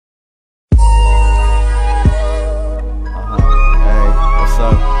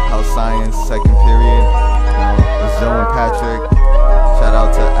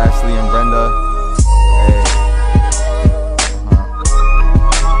Ashley and Brenda. Hey.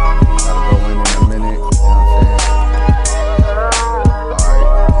 Gotta go in a minute. You know what I'm saying? Alright.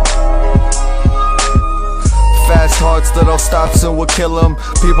 Fast hearts, little stops and will kill them.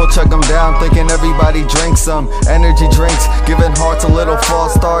 People check them down thinking everybody drinks them. Energy drinks, giving hearts a little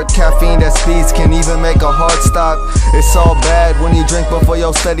false start. Caffeine that speeds can even make a heart stop. It's all bad when you drink before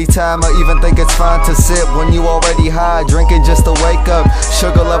your steady time. I even think it's fine to sip when you already high. Drinking just to wake up,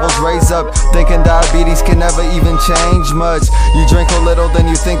 sugar levels raise up. Thinking diabetes can never even change much. You drink a little, then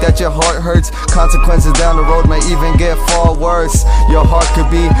you think that your heart hurts. Consequences down the road may even get far worse. Your heart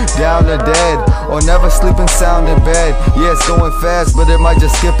could be down or dead, or never sleeping sound in bed. Yeah, it's going fast, but it might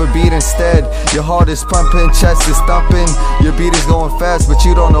just skip a beat instead. Your heart is pumping, chest is thumping. Your beat is going fast, but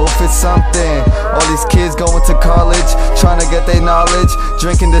you don't know if it's something. All these kids going to college, trying to get their knowledge,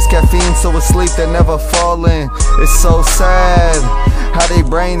 drinking this caffeine so asleep they're never falling. It's so sad how they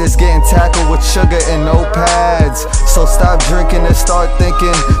brain is getting tackled with sugar and no pads. So stop drinking and start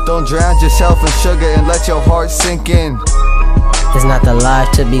thinking. Don't drown yourself in sugar and let your heart sink in. It's not the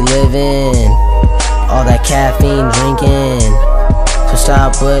life to be living, all that caffeine drinking. So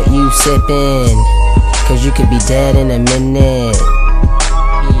stop what you sipping, cause you could be dead in a minute.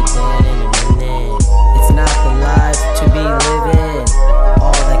 It's not the life to be living,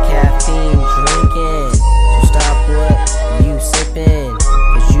 all the caffeine drinking. So stop what you sipping,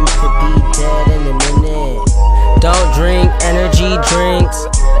 cause you could be dead in a minute. Don't drink energy drinks,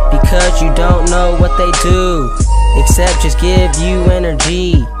 because you don't know what they do, except just give you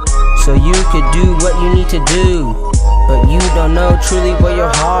energy, so you could do what you need to do. But you don't know truly what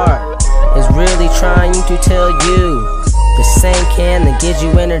your heart is really trying to tell you. The same can that gives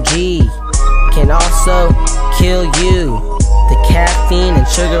you energy can also kill you. The caffeine and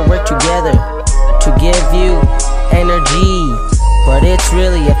sugar work together to give you energy, but it's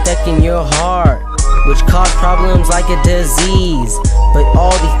really affecting your heart, which cause problems like a disease. But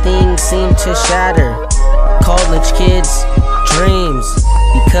all these things seem to shatter college kids' dreams,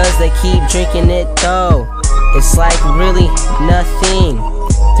 because they keep drinking it though. It's like really nothing.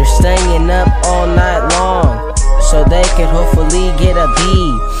 They're staying up all night long so they can hopefully get a B,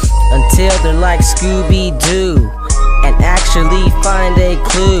 until they're like Scooby-Doo and actually find a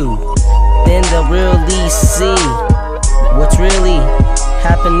clue. Then they'll really see what's really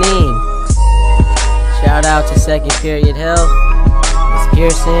happening. Shout out to Second Period Health, Miss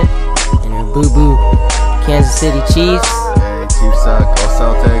Pearson and her boo-boo Kansas City Chiefs. Hey, Chiefs suck, go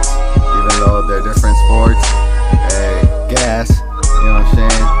Celtics, even though they're different sports. Hey, gas, you know what I'm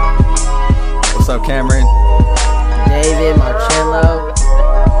saying? What's up, Cameron? David, Marcello,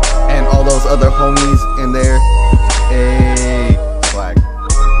 and all those other homies in there.